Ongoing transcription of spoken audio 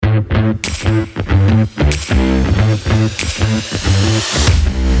This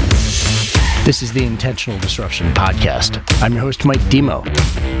is the Intentional Disruption Podcast. I'm your host, Mike Demo.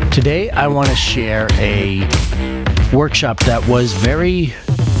 Today, I want to share a workshop that was very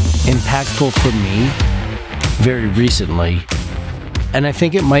impactful for me very recently, and I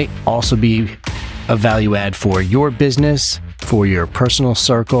think it might also be a value add for your business, for your personal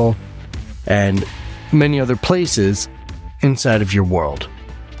circle, and many other places inside of your world.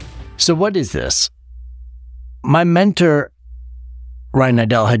 So what is this? My mentor, Ryan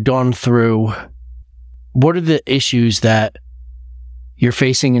Niddel, had gone through what are the issues that you're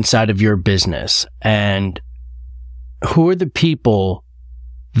facing inside of your business, and who are the people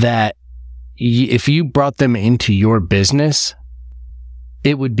that if you brought them into your business,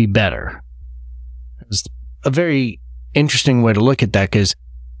 it would be better. It's a very interesting way to look at that, because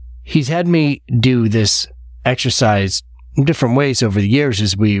he's had me do this exercise in different ways over the years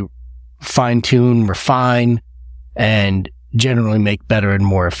as we fine-tune, refine, and generally make better and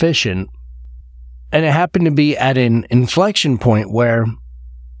more efficient. And it happened to be at an inflection point where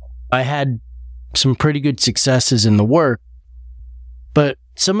I had some pretty good successes in the work, but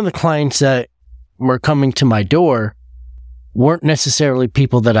some of the clients that were coming to my door weren't necessarily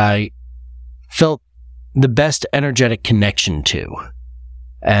people that I felt the best energetic connection to.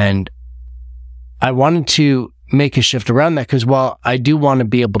 And I wanted to make a shift around that, because while I do want to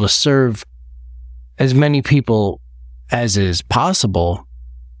be able to serve as many people as is possible,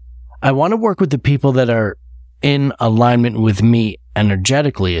 I want to work with the people that are in alignment with me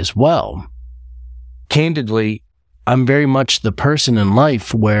energetically as well. Candidly, I'm very much the person in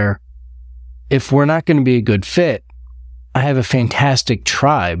life where if we're not going to be a good fit, I have a fantastic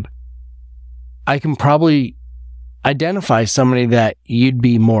tribe. I can probably identify somebody that you'd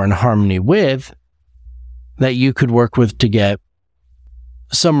be more in harmony with, that you could work with to get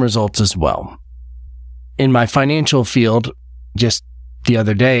some results as well. In my financial field, just the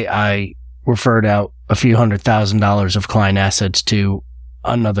other day, I referred out a few $100,000 of client assets to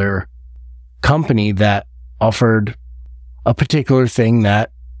another company that offered a particular thing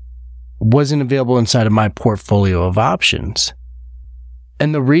that wasn't available inside of my portfolio of options.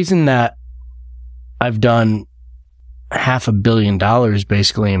 And the reason that I've done $500 million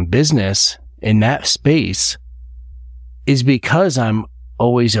basically in business in that space is because I'm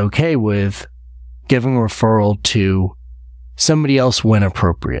always okay with giving a referral to somebody else when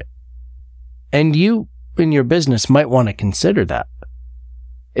appropriate. And you in your business might want to consider that.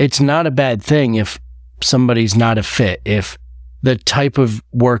 It's not a bad thing if somebody's not a fit, if the type of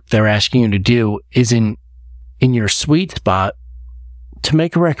work they're asking you to do isn't in your sweet spot, to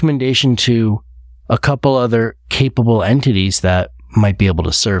make a recommendation to a couple other capable entities that might be able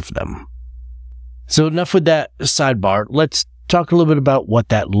to serve them. So enough with that sidebar. Let's talk a little bit about what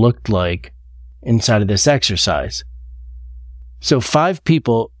that looked like inside of this exercise. So 5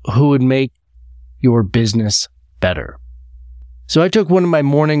 people who would make your business better. So I took one of my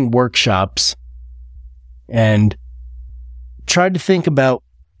morning workshops and tried to think about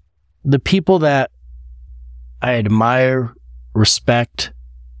the people that I admire, respect,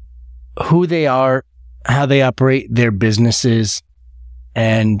 who they are, how they operate their businesses,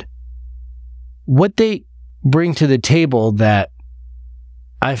 and what they bring to the table that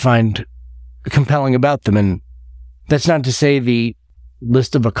I find compelling about them. And that's not to say the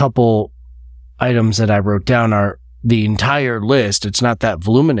list of a couple items that I wrote down are the entire list. It's not that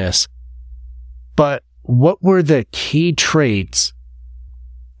voluminous. But what were the key traits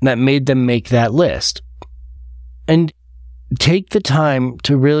that made them make that list? And take the time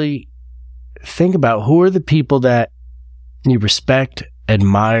to really think about who are the people that you respect,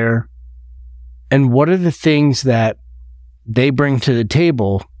 admire, and what are the things that they bring to the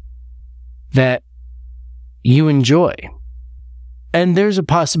table that you enjoy. And there's a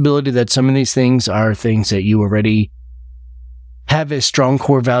possibility that some of these things are things that you already have as strong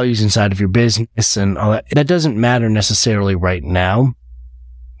core values inside of your business and all that. That doesn't matter necessarily right now.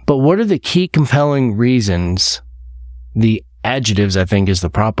 But what are the key compelling reasons, the adjectives I think is the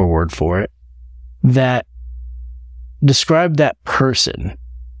proper word for it, that describe that person?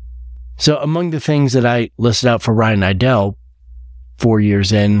 So among the things that I listed out for Ryan Niddel, 4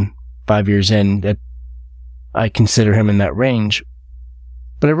 years in, 5 years in, that I consider him in that range.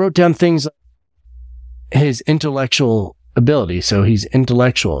 But I wrote down things like his intellectual ability. So he's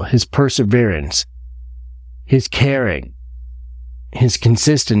intellectual, his perseverance, his caring, his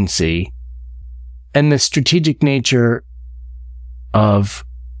consistency, and the strategic nature of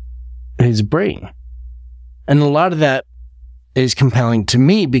his brain. And a lot of that is compelling to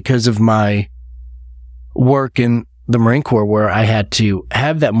me because of my work in the Marine Corps where I had to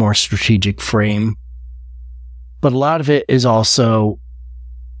have that more strategic frame. But a lot of it is also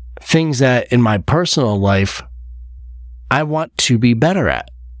things that in my personal life, I want to be better at.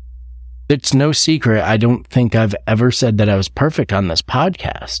 It's no secret. I don't think I've ever said that I was perfect on this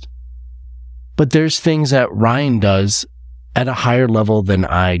podcast. But there's things that Ryan does at a higher level than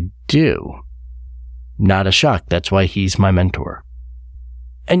I do. Not a shock. That's why he's my mentor.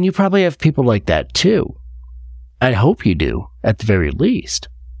 And you probably have people like that too. I hope you do, at the very least.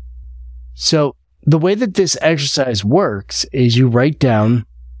 So the way that this exercise works is you write down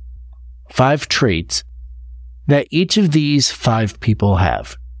 5 traits that each of these 5 people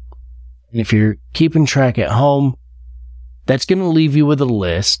have. And if you're keeping track at home, that's going to leave you with a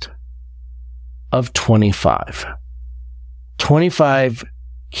list of 25. 25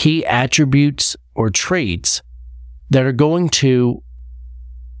 key attributes or traits that are going to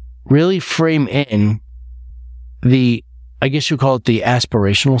really frame in the, I guess you call it the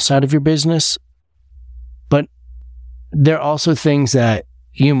aspirational side of your business. But there are also things that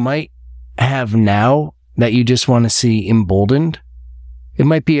you might have now that you just want to see emboldened. It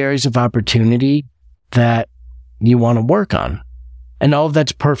might be areas of opportunity that you want to work on. And all of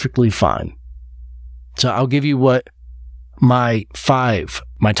that's perfectly fine. So I'll give you what my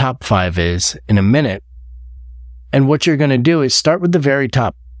top 5 is in a minute. And what you're going to do is start with the very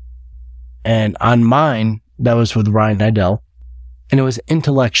top. And on mine, that was with Ryan Niddel, and it was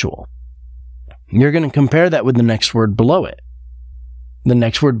intellectual. You're going to compare that with the next word below it. The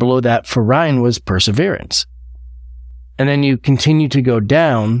next word below that for Ryan was perseverance. And then you continue to go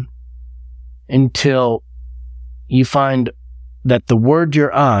down until you find that the word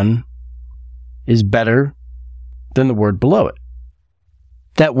you're on is better than the word below it.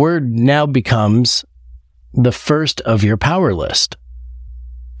 That word now becomes the first of your power list.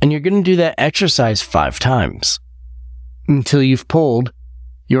 And you're going to do that exercise 5 times until you've pulled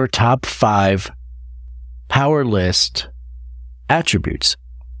your top 5 power list attributes.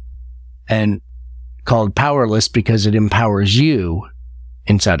 And called power list because it empowers you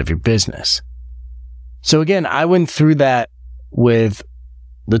inside of your business. So again, I went through that with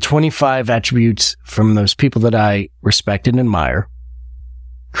the 25 attributes from those people that I respect and admire,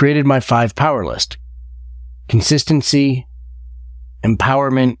 created my 5 power list. Consistency,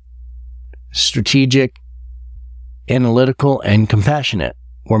 empowerment, strategic, analytical, and compassionate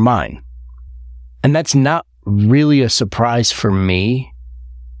were mine. And that's not really a surprise for me,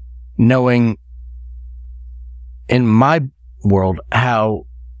 knowing in my world how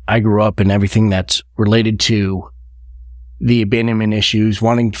I grew up and everything that's related to the abandonment issues,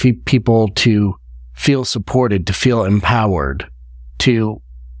 wanting people to feel supported, to feel empowered, to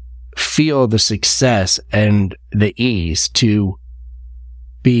feel the success and the ease, to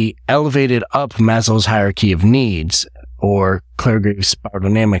be elevated up Maslow's hierarchy of needs, or Claire Graves' spiral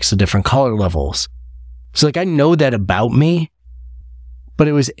dynamics, the different color levels. So I know that about me, but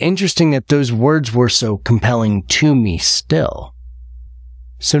it was interesting that those words were so compelling to me still.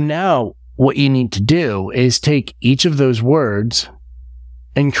 So now what you need to do is take each of those words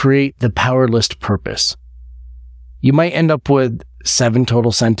and create the power list purpose. You might end up with 7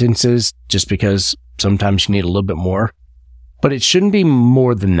 total sentences just because sometimes you need a little bit more, but it shouldn't be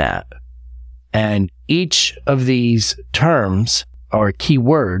more than that. And each of these terms or key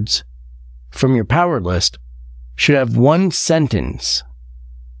words from your power list should have 1 sentence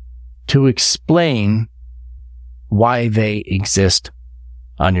to explain why they exist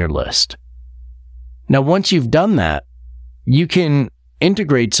on your list. Now, once you've done that, you can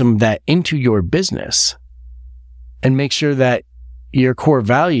integrate some of that into your business and make sure that your core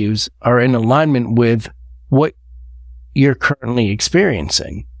values are in alignment with what you're currently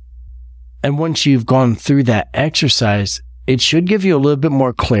experiencing. And once you've gone through that exercise, it should give you a little bit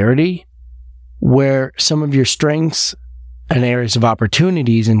more clarity where some of your strengths and areas of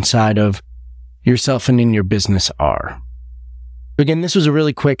opportunities inside of yourself and in your business are. Again, this was a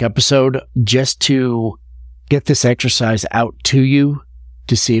really quick episode just to get this exercise out to you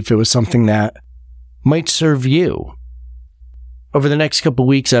to see if it was something that might serve you. Over the next couple of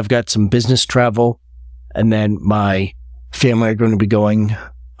weeks, I've got some business travel, and then my family are going to be going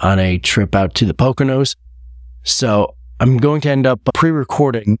on a trip out to the Poconos. So I'm going to end up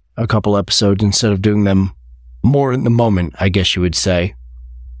pre-recording a couple episodes instead of doing them more in the moment, I guess you would say.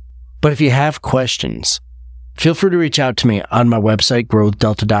 But if you have questions, feel free to reach out to me on my website,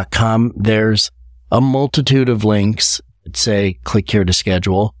 growthdelta.com. There's a multitude of links that say click here to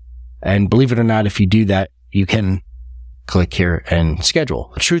schedule. And believe it or not, if you do that, you can click here and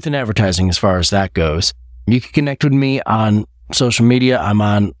schedule. Truth in advertising as far as that goes. You can connect with me on social media. I'm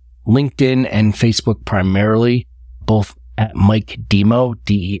on LinkedIn and Facebook primarily. both at Mike Demo,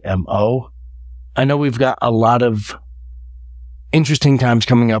 Demo. I know we've got a lot of interesting times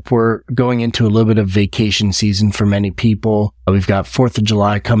coming up. We're going into a little bit of vacation season for many people. We've got 4th of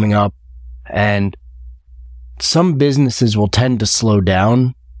July coming up, and some businesses will tend to slow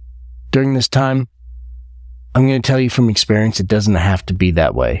down during this time. I'm going to tell you from experience, it doesn't have to be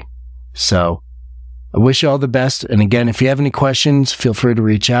that way. So I wish you all the best. And again, if you have any questions, feel free to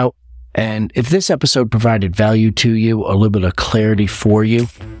reach out. And if this episode provided value to you, a little bit of clarity for you,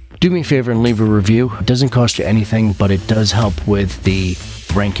 do me a favor and leave a review. It doesn't cost you anything, but it does help with the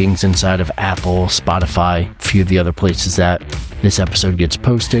rankings inside of Apple, Spotify, a few of the other places that this episode gets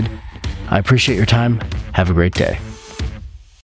posted. I appreciate your time. Have a great day.